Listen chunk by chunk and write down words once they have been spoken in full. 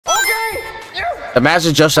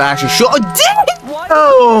Imagine just actually shoot.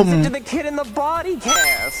 Oh, damn! To the kid in the body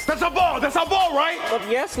cast. That's a ball. That's a ball, right?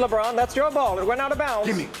 Yes, LeBron. That's your ball. It went out of bounds.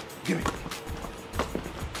 Give me.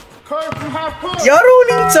 Curve from half court. Y'all don't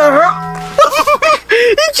need to hurt.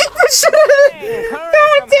 He kicked the shit.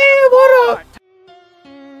 God damn! What up?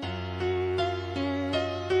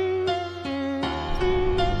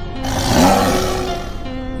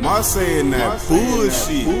 My saying that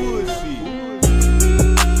bullshit.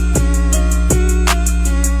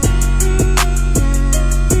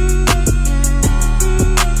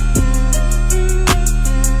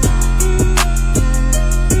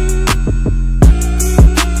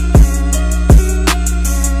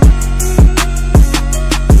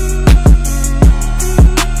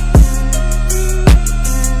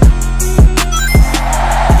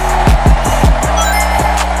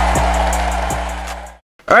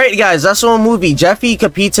 Alright guys, that's one movie. Jeffy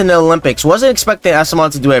competes in the Olympics. Wasn't expecting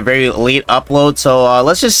SML to do a very late upload, so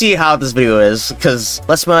let's just see how this video is. Because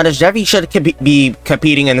let's be honest, Jeffy should be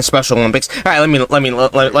competing in the Special Olympics. Alright,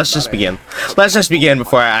 let's just begin. Let's just begin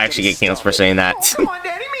before I actually get canceled for saying that. Come on,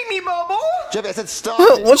 Daddy, make me bubble. Jeffy, I said stop.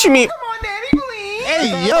 What you mean? Come on, Daddy, please.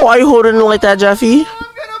 Hey, yo, why are you holding it like that, Jeffy? I'm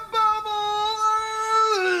gonna bubble.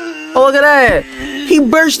 Oh, look at that. He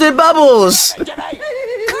bursted bubbles.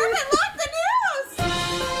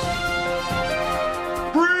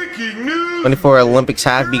 24 Olympics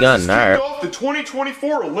have begun. Alright. Off the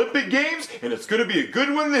 2024 Olympic Games, and it's going to be a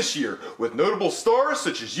good one this year, with notable stars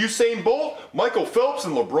such as Usain Bolt, Michael Phelps,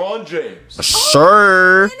 and LeBron James.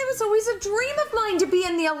 Sure. And it was always a dream of mine to be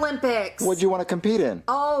in the Olympics. What'd you want to compete in?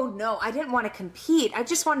 Oh no, I didn't want to compete. I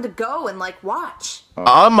just wanted to go and like watch.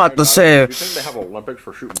 I'm about to say. You think they have Olympics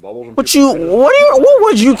for shooting bubbles? And what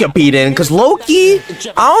would you compete in? Because Loki, I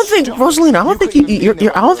don't think Rosalina. I don't think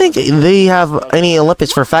I don't think they have any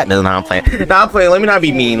Olympics for fatness. No, I'm playing. No, I'm playing. Let me not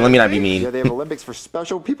be mean. Let me not be mean. Yeah, they have Olympics for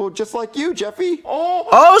special people just like you, Jeffy. Oh,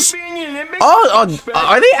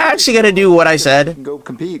 are they actually gonna do what I said? Go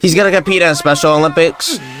compete. He's gonna compete in Special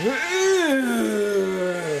Olympics.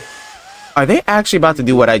 Are they actually about to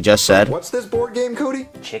do what I just said? What's this board game, Cody?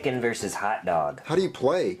 Chicken versus hot dog. How do you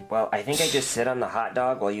play? Well, I think I just sit on the hot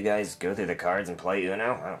dog while you guys go through the cards and play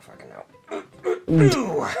Uno. I don't fucking know.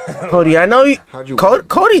 Cody, I know you.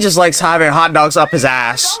 Cody just likes having hot dogs up his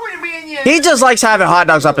ass. He just likes having hot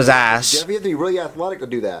dogs up his ass. Jeffy, you have to be really athletic to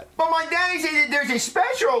do that. But my daddy said that there's a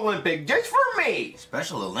Special Olympic just for me.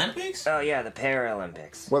 Special Olympics? Oh yeah, the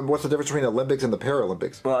Paralympics. What's the difference between the Olympics and the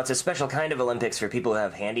Paralympics? Well, it's a special kind of Olympics for people who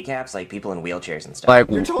have handicaps, like people in wheelchairs and stuff. Like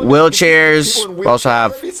wheelchairs, we also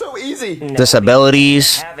have so easy.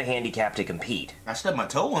 disabilities. You have a handicap to compete. I stubbed my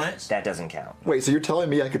toe once. That doesn't count. Wait, so you're telling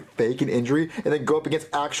me I could fake an injury and then go up against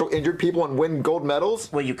actual injured people and win gold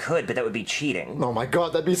medals? Well, you could, but that would be cheating. Oh my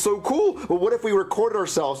god, that'd be so cool. Well, what if we recorded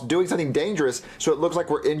ourselves doing something dangerous so it looks like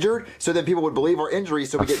we're injured, so then people would believe our injuries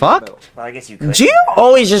so we get gold medals? Well, I guess you could. Gio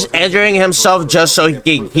always just injuring himself just so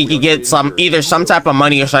he could get either some type of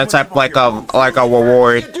money or some type like a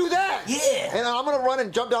reward. Do that! Yeah! And I'm gonna run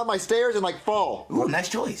and jump down my stairs and like fall. Ooh, nice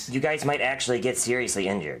choice. You guys might actually get seriously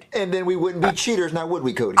injured. And then we wouldn't be cheaters now, would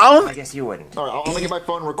we, Cody? I guess you wouldn't. Alright, I'm gonna get my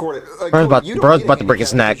phone and record it. Bro's about to break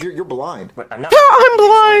his neck. You're blind. But I'm not. I'm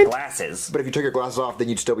blind! Glasses. But if you took your glasses off, then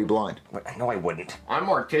you'd still be blind. No, I wouldn't. I'm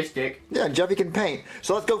artistic. Yeah, and Jeffy can paint.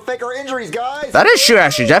 So let's go fake our injuries, guys! That is true,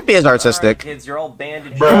 actually. Jeffy is artistic. Right, kids, you're all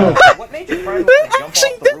bandaged. What made your friend jump off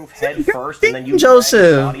the roof head first and then you Joseph.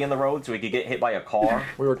 dragged his body in the road so he could get hit by a car?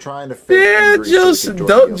 We were trying to fake injuries Joseph. so we could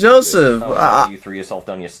join Don't the Joseph. You threw yourself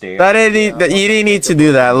down your stairs. That didn't. You didn't need to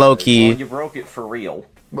do that, low key. Well, you broke it for real.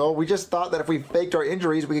 Well, we just thought that if we faked our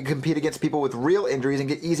injuries, we could compete against people with real injuries and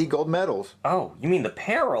get easy gold medals. Oh, you mean the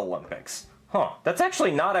Paralympics? Huh, that's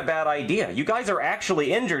actually not a bad idea. You guys are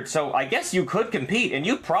actually injured, so I guess you could compete, and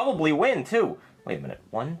you'd probably win, too. Wait a minute.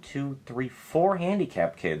 1, 2, 3, 4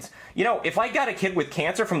 handicapped kids. You know, if I got a kid with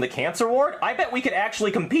cancer from the cancer ward, I bet we could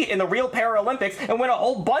actually compete in the real Paralympics and win a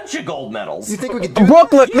whole bunch of gold medals. You think we could do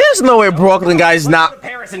Brooklyn? There's no way Brooklyn guy's not. Go to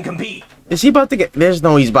Paris and compete. Is he about to get? There's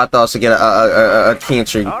no. He's about to also get a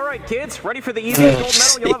cancer. All right, kids, ready for the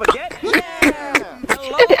easiest gold medal you'll ever get? Yeah!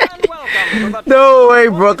 Hello and welcome to the No way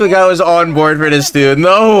Brooklyn guy was on board for this dude.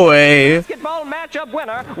 No way. basketball matchup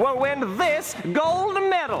winner will win this gold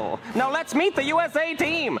medal. Now let's meet the USA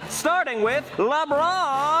team, starting with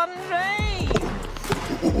LeBron James.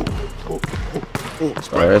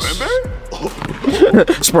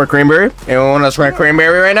 Sport cranberry? Anyone want to sport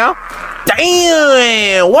cranberry right now?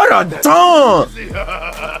 Damn! What a dunk!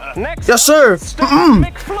 Next Yes, sir.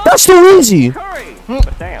 McFly. That's too easy. Curry.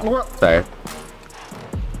 Damn. Sorry.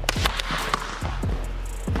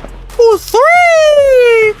 Ooh,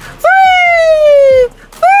 three!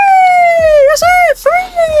 Yes, sir!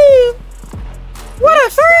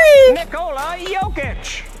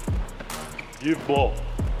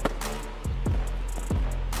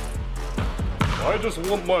 just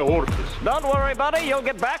want my horses. Don't worry, buddy. You'll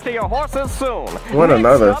get back to your horses soon. What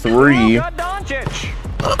another 3? Luka Doncic.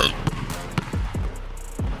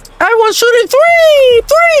 Everyone's shooting 3!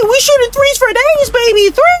 3! We shooting 3s for days, baby!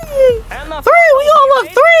 3! 3! We all love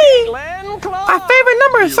 3! My favorite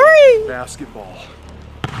number, 3! Basketball.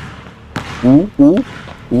 Ooh, ooh,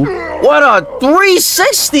 ooh. What a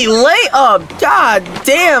 360 layup! God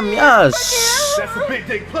damn, yes! That's a big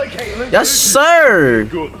dig play, Caitlin. Yes, sir!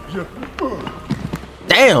 Good.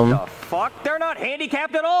 Damn. Fuck, they're not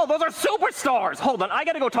handicapped at all. Those are superstars. Hold on, I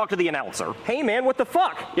gotta go talk to the announcer. Hey man, what the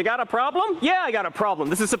fuck? You got a problem? Yeah, I got a problem.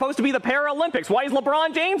 This is supposed to be the Paralympics. Why is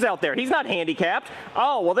LeBron James out there? He's not handicapped.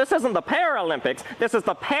 Oh, well, this isn't the Paralympics. This is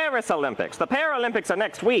the Paris Olympics. The Paralympics are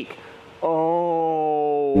next week.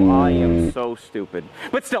 Oh, I am so stupid.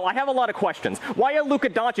 But still, I have a lot of questions. Why are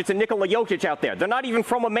Luka Doncic and Nikola Jokic out there? They're not even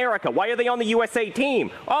from America. Why are they on the USA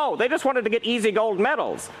team? Oh, they just wanted to get easy gold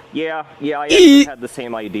medals. Yeah, I actually had the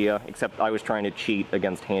same idea, except I was trying to cheat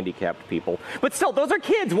against handicapped people. But still, those are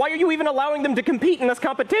kids. Why are you even allowing them to compete in this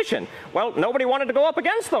competition? Well, nobody wanted to go up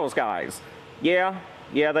against those guys. Yeah,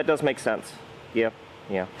 that does make sense. Yeah.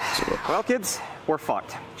 Well, kids, we're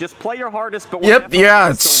fucked. Just play your hardest, but Yep, yeah,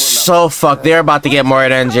 it's so fucked. They're about to get more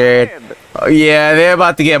injured. Oh, yeah, they're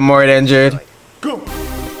about to get more injured.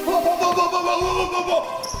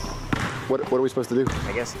 What are we supposed to do?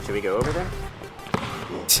 I guess, should we go over there?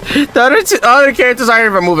 The other characters aren't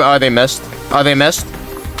even moving. Oh, they missed. Oh, they missed.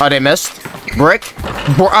 Oh, they missed. Brick.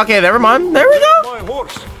 Okay, never mind. There we go.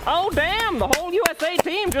 Oh, damn! The whole USA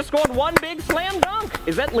team just scored one big slam dunk.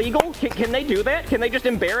 Is that legal? Can they do that? Can they just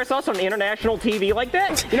embarrass us on international TV like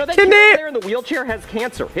that? You know, that kid there in the wheelchair has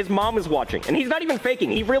cancer. His mom is watching, and he's not even faking.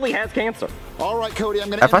 He really has cancer. All right, Cody, I'm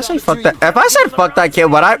gonna. If I said fuck that kid,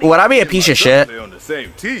 would I be a piece of shit? They're on the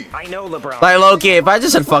same team. I know, LeBron. Like Loki, if I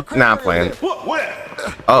just said fuck, nah, I'm playing.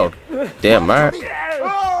 Oh, damn, alright.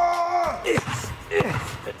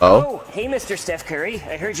 Oh. Hey, Mr. Steph Curry.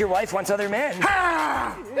 I heard your wife wants other men.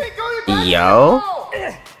 Yo.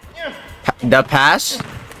 The pass.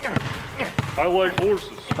 I like horses.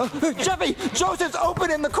 Jeffy, Joseph's open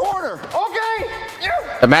in the corner. Okay.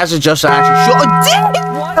 Imagine Joseph actually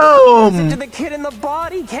What happened to the kid in the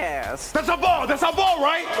body cast? That's a ball. That's a ball,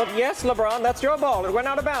 right? Well, yes, LeBron, that's your ball. It went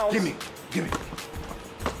out of bounds. Give me.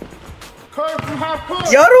 Y'all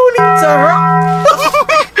don't need to hurt.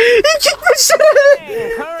 He kicked the shit out of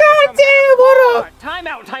it. God damn, what up? Time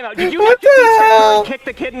out. Did you not just see Steph Curry kick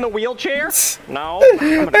the kid in the wheelchair? No.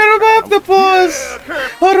 I don't have to pause.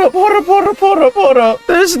 Hold up.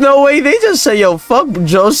 There's no way they just say, yo, fuck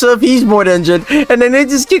Joseph, he's more injured. And then they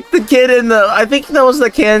just kicked the kid in the, I think that was the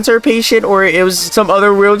cancer patient or it was some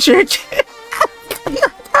other wheelchair kid.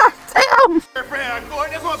 Damn.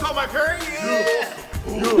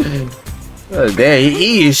 There,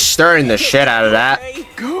 he's stirring the shit out of that.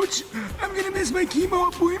 Coach, I'm gonna miss my chemo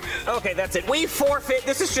appointment. Okay, that's it. We forfeit.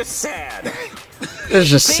 This is just sad. It's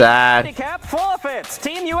just sad. Handicap forfeits.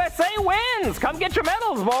 Team USA wins. Come get your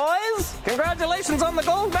medals, boys. Congratulations on the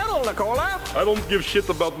gold medal, Nicola. I don't give shit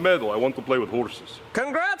about medal. I want to play with horses.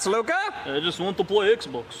 Congrats, Luca. I just want to play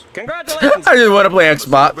Xbox. Congratulations. I just want to play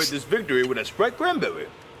Xbox. Celebrate this victory with a Sprite Cranberry.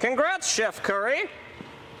 Congrats, Chef Curry.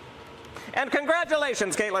 And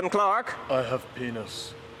congratulations, Caitlin Clark. I have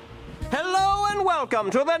penis. Hello and welcome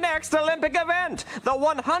to the next Olympic event, the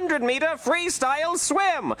 100-meter freestyle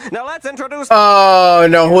swim. Now let's introduce. Oh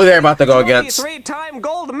no, who they're about to go against? 23-time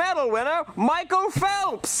gold medal winner, Michael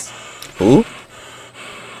Phelps. Who?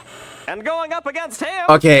 And going up against him,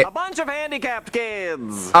 okay, a bunch of handicapped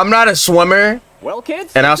kids. I'm not a swimmer. Well,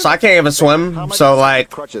 kids. And also, I can't even swim, so like,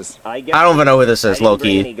 crutches. I don't even know who this is,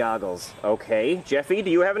 low-key. Any goggles? Okay, Jeffy, do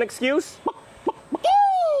you have an excuse?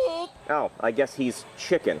 Oh, I guess he's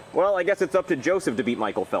chicken. Well, I guess it's up to Joseph to beat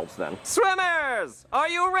Michael Phelps then. Swimmers, are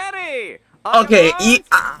you ready? Okay,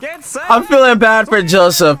 I'm feeling bad for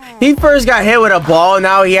Joseph. He first got hit with a ball,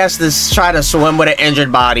 now he has to try to swim with an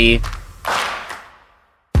injured body.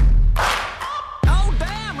 Oh,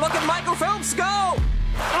 damn, look at Michael Phelps go.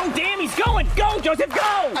 Oh, damn, he's going. Go, Joseph,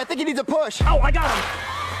 go. I think he needs a push. Oh, I got him.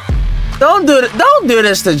 Don't do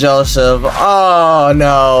this to Joseph. Oh,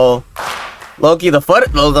 no. Loki, the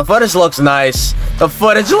footage looks nice. The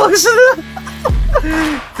footage looks... Dude,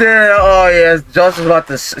 oh, yes. Joseph's about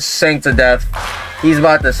to sink to death. He's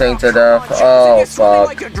about to sink to death. Oh, fuck.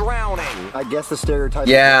 Like you're drowning. I guess the stereotype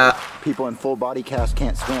yeah. is people in full body cast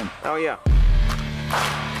can't swim. Oh, yeah.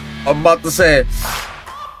 I'm about to say,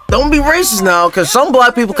 don't be racist now, because some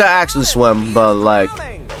black people can actually swim, but like...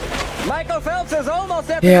 Michael Phelps is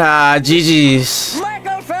almost at yeah, GG's.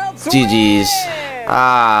 Michael Phelps GG's.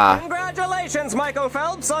 Ah. Congratulations, Michael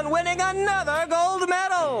Phelps, on winning another gold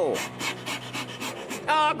medal.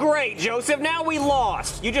 Ah, great, Joseph. Now we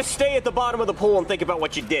lost. You just stay at the bottom of the pool and think about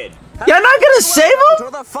what you did. You're not gonna save him?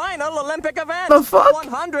 To the final Olympic event, The fuck?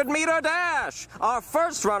 100-meter dash. Our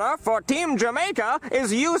first runner for Team Jamaica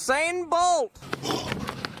is Usain Bolt.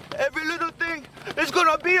 Every little thing is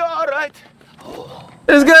gonna be alright.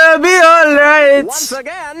 It's gonna be alright. Once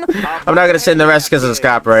again, I'm not gonna sing the rest because it's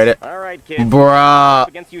copyrighted. All right, kids. Bruh.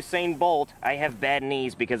 Against Usain Bolt, I have bad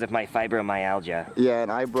knees because of my fibromyalgia. Yeah,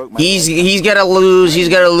 and I broke my. He's gonna lose. He's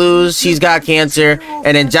gonna lose. He's got cancer,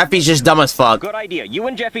 and then Jeffy's just dumb as fuck. Good idea. You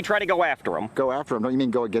and Jeffy try to go after him. Go after him. Don't you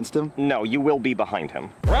mean go against him? No, you will be behind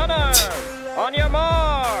him. runners, on your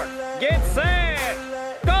mark, get set,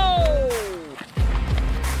 go!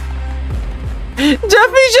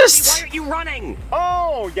 Jeffy just. Why are you running?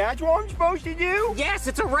 Oh, that's what I'm supposed to do? Yes,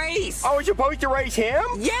 it's a race. I was supposed to race him?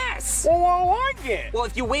 Yes. Well, what do I get? Well,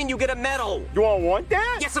 if you win, you get a medal. Do I want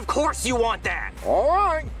that? Yes, of course you want that. All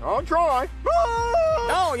right, I'll try.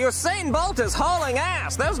 No, Usain Bolt is hauling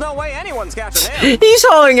ass. There's no way anyone's catching him. He's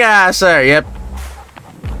hauling ass there. Yep.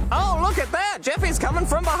 Oh, look at that. Jeffy's coming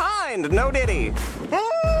from behind. No diddy.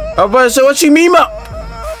 Oh, but so what you mean about?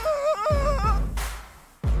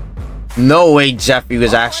 No way, Jeffy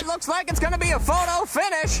was It actually. looks like it's gonna be a photo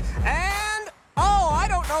finish, and oh, I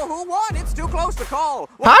don't know who won. It's too close to call.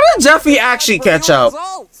 How did Jeffy actually catch up?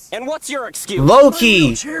 And what's your excuse? Low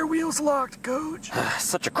key. Chair wheels locked, coach.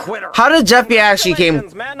 Such a quitter. How did Jeffy actually came?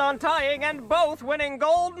 Men on tying and both winning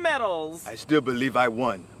gold medals. I still believe I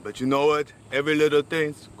won, but you know what? Every little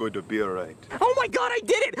thing's going to be alright. Oh my God, I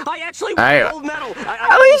did it! I actually won I- a gold medal.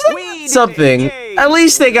 At least they got something. At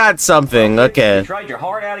least they got something. Okay. You tried your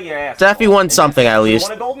heart out of your ass. Jeffy won something at You least.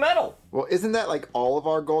 won a gold medal. Well, isn't that like all of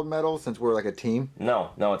our gold medals since we're like a team?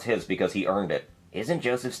 No, it's his because he earned it. Isn't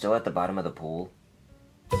Joseph still at the bottom of the pool?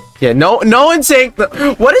 Yeah, no one's saying.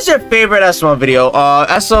 What is your favorite SML video?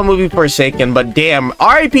 SML movie Forsaken, but damn,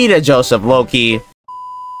 R.I.P. to Joseph, low-key.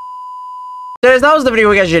 Guys, that was the video.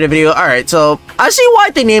 We got you the video. Alright, so I see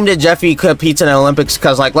why they named it Jeffy competes in the Olympics,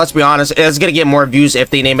 because, like, let's be honest, it's gonna get more views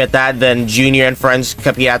if they name it that than Junior and Friends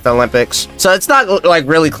compete at the Olympics. So it's not, like,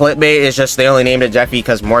 really clickbait, it's just they only named it Jeffy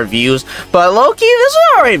because more views. But low-key, this is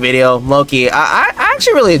an alright video, low-key. I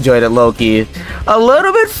actually really enjoyed it, low-key. A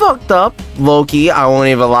little bit fucked up, low-key, I won't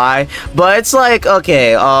even lie. But it's like,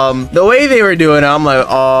 okay, the way they were doing it, I'm like,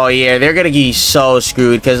 oh yeah, they're gonna get so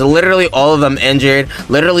screwed, because literally all of them injured.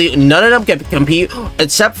 Literally, none of them can compete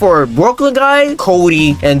except for Brooklyn guy,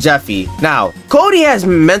 Cody, and Jeffy. Now, Cody has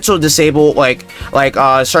mental disabled,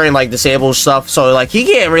 certain like disabled stuff, so like he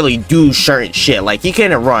can't really do certain shit, like he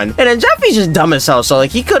can't run. And then Jeffy's just dumb as hell, so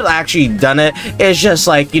like he could have actually done it. It's just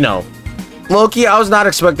like, you know, low-key, I was not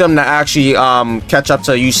expecting them to actually catch up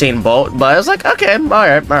to Usain Bolt, but I was like, okay, all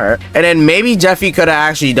right. And then maybe Jeffy could have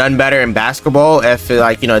actually done better in basketball if,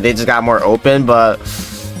 like, you know, they just got more open, but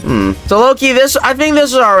so low-key, I think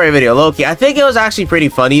this was an alright video. Low-key, I think it was actually pretty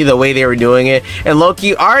funny the way they were doing it. And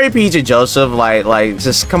low-key, R.I.P. to Joseph, like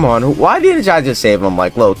just come on, why didn't I just save him,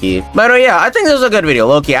 like, low-key? But yeah, I think this was a good video.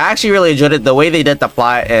 Low-key, I actually really enjoyed it. The way they did the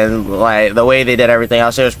plot and like the way they did everything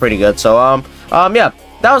else, it was pretty good. So yeah,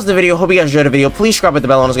 that was the video. Hope you guys enjoyed the video. Please subscribe with the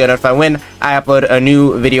bell and get notified when I upload a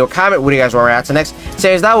new video. Comment what do you guys want to react to next.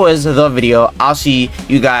 Saying that was the video. I'll see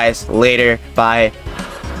you guys later. Bye.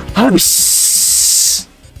 Peace.